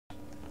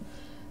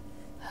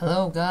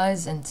Hello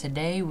guys, and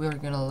today we're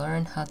gonna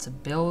learn how to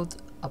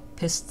build a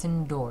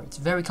piston door. It's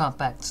very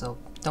compact, so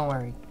don't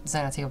worry, it's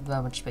not gonna take up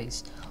that much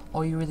space.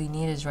 All you really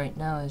need is right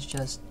now is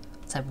just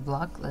a type of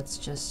block. Let's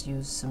just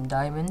use some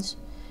diamonds,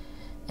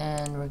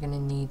 and we're gonna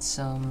need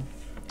some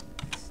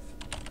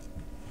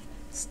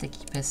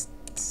sticky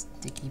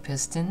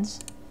pistons,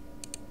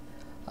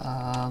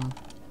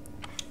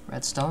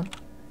 redstone.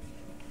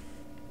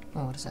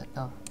 Oh, what is that?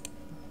 Oh,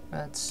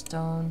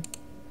 redstone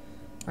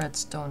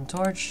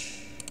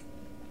torch.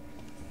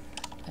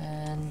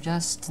 And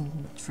just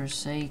for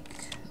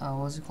sake,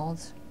 what's it called?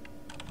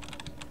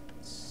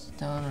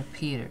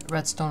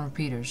 Redstone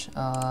repeaters.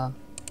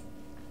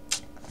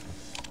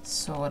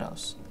 So what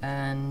else?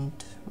 And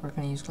we're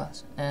gonna use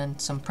glass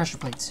and some pressure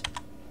plates.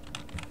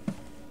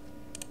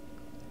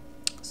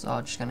 So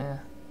I'm just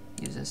gonna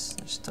use this.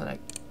 Just throw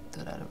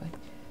that away.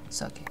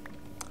 So okay.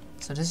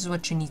 So this is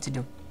what you need to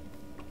do.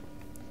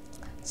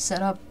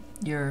 Set up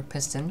your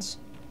pistons,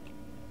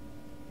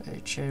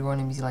 which are going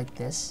to be like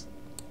this.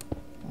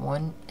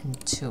 1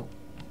 and 2,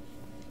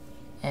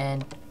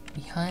 and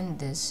behind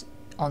this,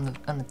 on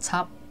the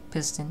top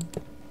piston,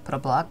 put a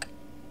block,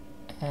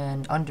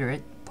 and under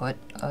it put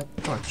a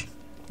torch.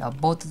 Now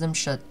both of them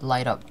should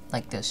light up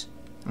like this.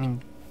 I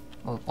mean,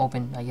 well,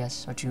 open, I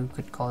guess, what you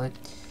could call it.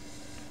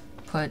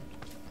 I'm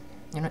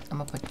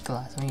gonna put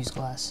glass. I'm gonna use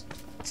glass.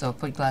 So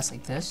put glass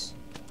like this.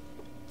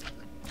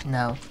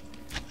 Now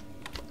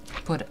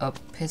put a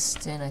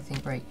piston, I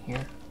think, right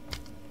here.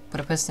 Put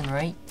a piston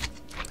right.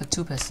 Put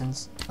 2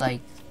 pistons,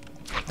 like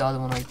the other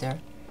one right there.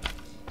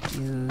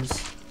 Use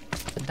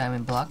a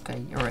diamond block,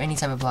 or any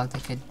type of block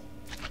that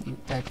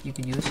you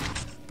could use,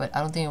 but I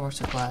don't think it works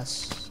with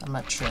glass. I'm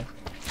not sure.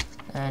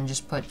 And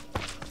just put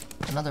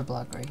another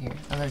block right here,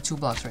 another 2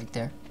 blocks right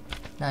there.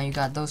 Now you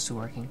got those 2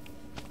 working.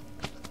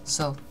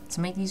 So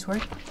to make these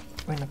work,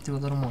 we're gonna have to do a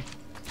little more.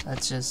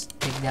 Let's just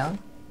dig down.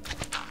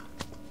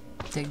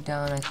 Dig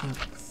down, I think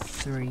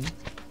 3,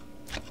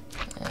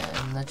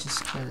 and let's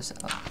just clear this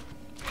out.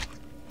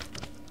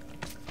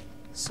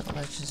 So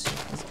let's just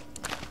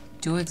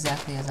do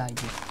exactly as I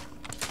do.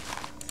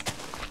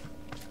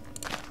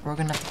 We're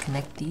gonna have to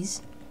connect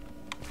these.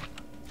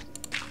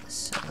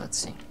 So let's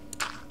see.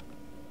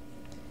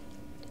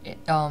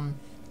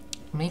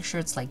 Make sure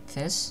it's like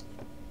this.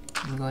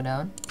 You go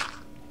down.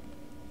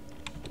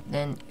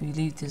 Then you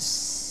leave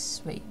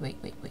this. Wait.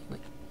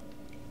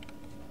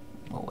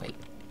 Oh wait.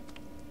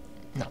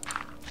 No.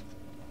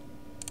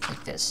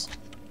 Like this.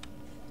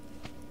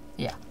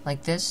 Yeah,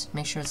 like this.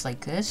 Make sure it's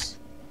like this.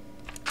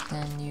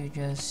 Then you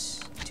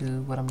just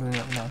do what I'm doing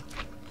right now.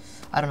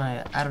 I don't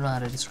know how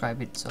to describe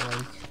it, so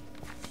like,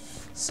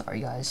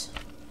 sorry guys.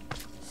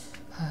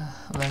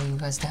 I'm letting you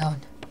guys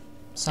down.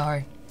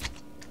 Sorry.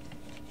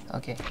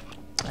 Okay.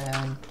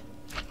 And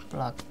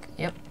block.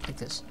 Yep, like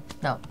this.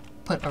 Now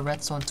put a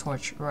redstone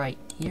torch right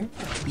here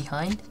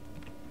behind,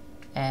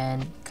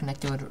 and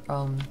connect it with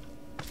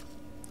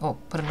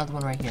put another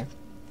one right here.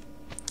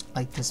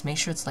 Like this. Make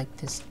sure it's like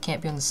this.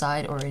 Can't be on the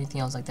side or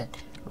anything else like that.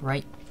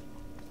 Right.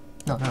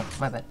 No,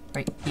 my bad.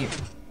 Right here.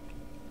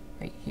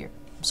 Right here.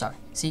 I'm sorry.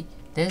 See,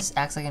 this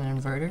acts like an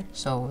inverter,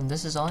 so when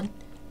this is on,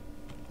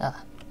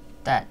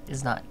 that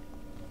is not.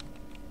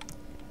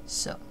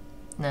 So,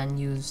 then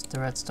use the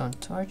redstone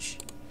torch,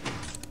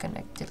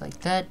 connect it like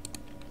that.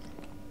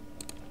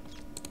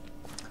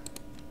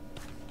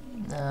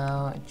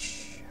 Now,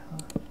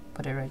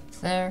 put it right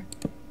there.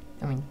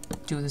 I mean,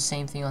 do the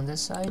same thing on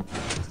this side.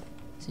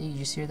 See, you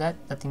just hear that?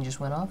 That thing just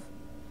went off.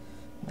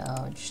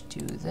 Now, just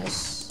do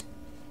this.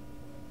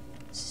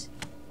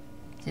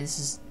 This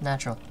is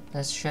natural.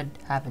 This should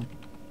happen.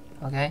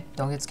 Okay?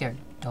 Don't get scared.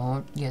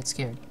 Don't get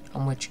scared.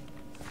 I'm with you.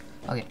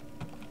 Okay.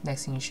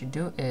 Next thing you should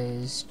do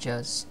is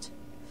just...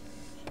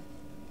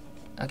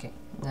 Okay.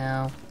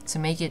 Now, to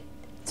make it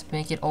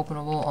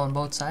openable on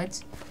both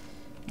sides,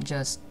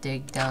 just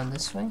dig down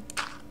this way.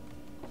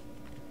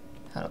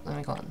 Hold up, let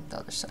me go on the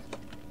other side.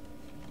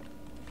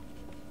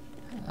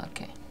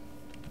 Okay.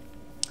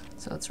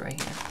 So it's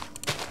right here.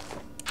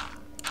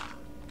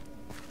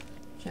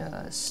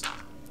 Just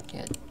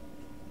get...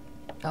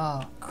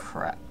 Oh,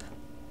 crap.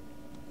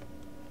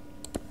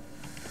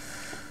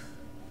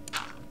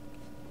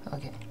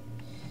 Okay.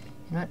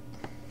 You know what?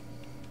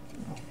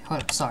 Okay,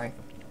 hold up, sorry.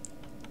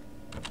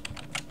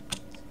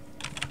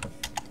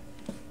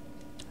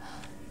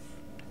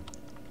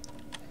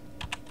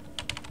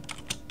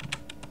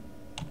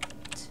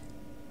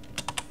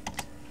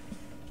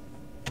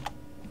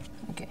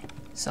 Okay,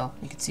 so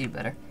you can see it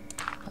better.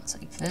 It's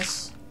like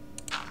this.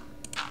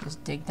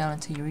 Just dig down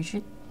until you reach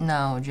it.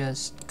 Now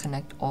just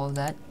connect all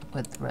that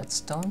with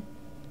redstone.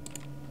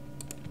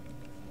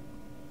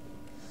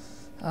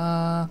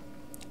 Cover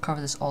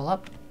this all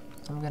up.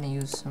 I'm gonna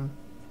use some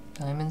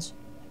diamonds.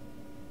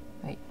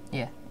 Right,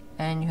 yeah.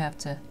 And you have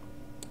to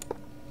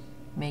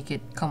make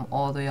it come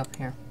all the way up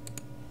here.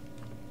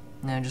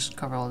 Now just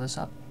cover all this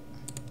up.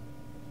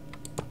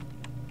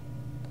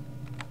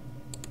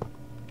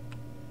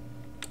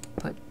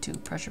 Put 2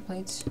 pressure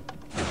plates.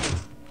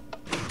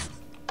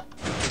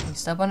 You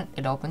step on it,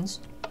 it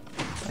opens.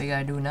 All you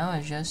gotta do now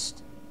is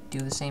just do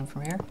the same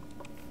from here.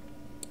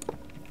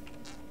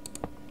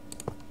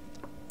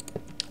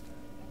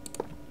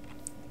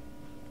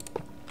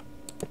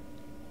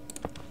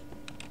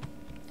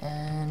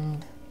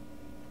 And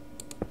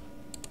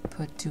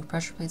put 2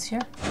 pressure plates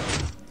here.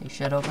 They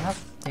should open up,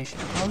 they should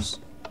close.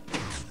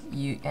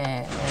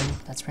 And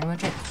that's pretty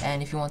much it.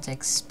 And if you want to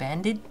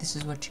expand it, this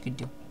is what you could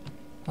do.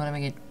 You want to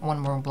make it 1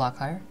 more block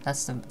higher.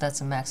 That's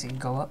the max it can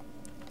go up.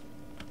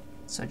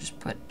 So just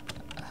put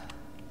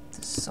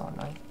this is so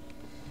annoying.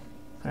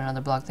 Put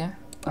another block there.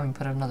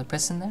 Put another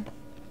piston there.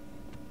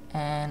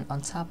 And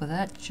on top of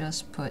that,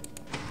 just put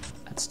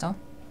redstone.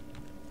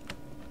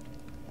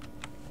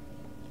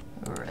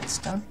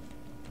 Redstone.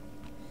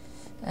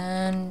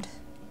 And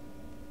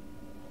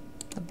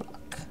the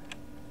block.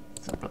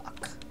 The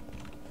block.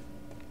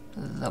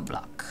 The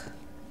block.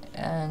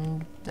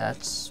 And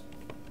that's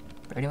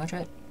pretty much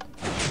it.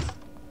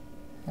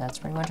 That's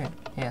pretty much it.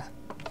 Yeah.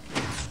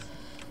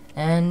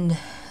 And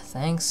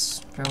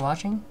thanks for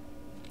watching.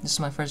 This is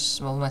my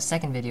my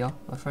second video.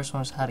 My first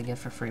one was how to get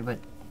for free, but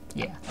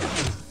yeah.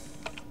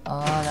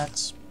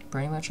 That's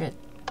pretty much it.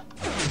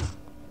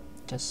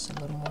 Just a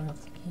little more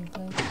of the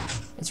gameplay.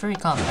 It's very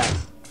compact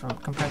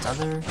compared to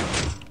other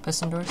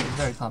piston doors. It's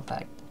very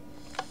compact.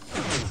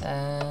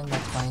 And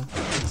that's my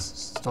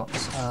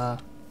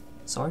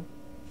sword.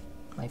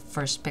 My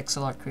first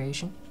pixel art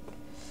creation.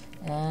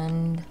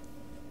 And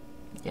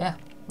yeah,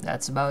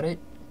 that's about it.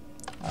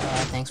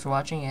 Thanks for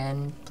watching,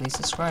 and please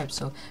subscribe.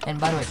 And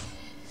by the way,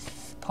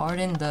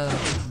 pardon the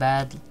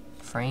bad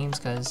frames,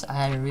 because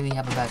I really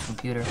have a bad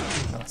computer.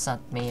 You know, it's not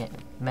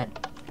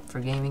meant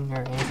for gaming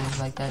or anything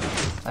like that.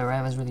 My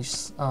RAM is really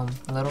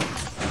little.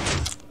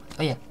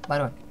 But yeah, by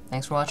the way,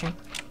 thanks for watching.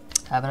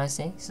 Have a nice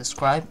day.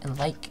 Subscribe and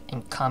like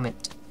and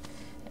comment.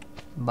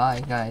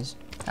 Bye, guys.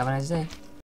 Have a nice day.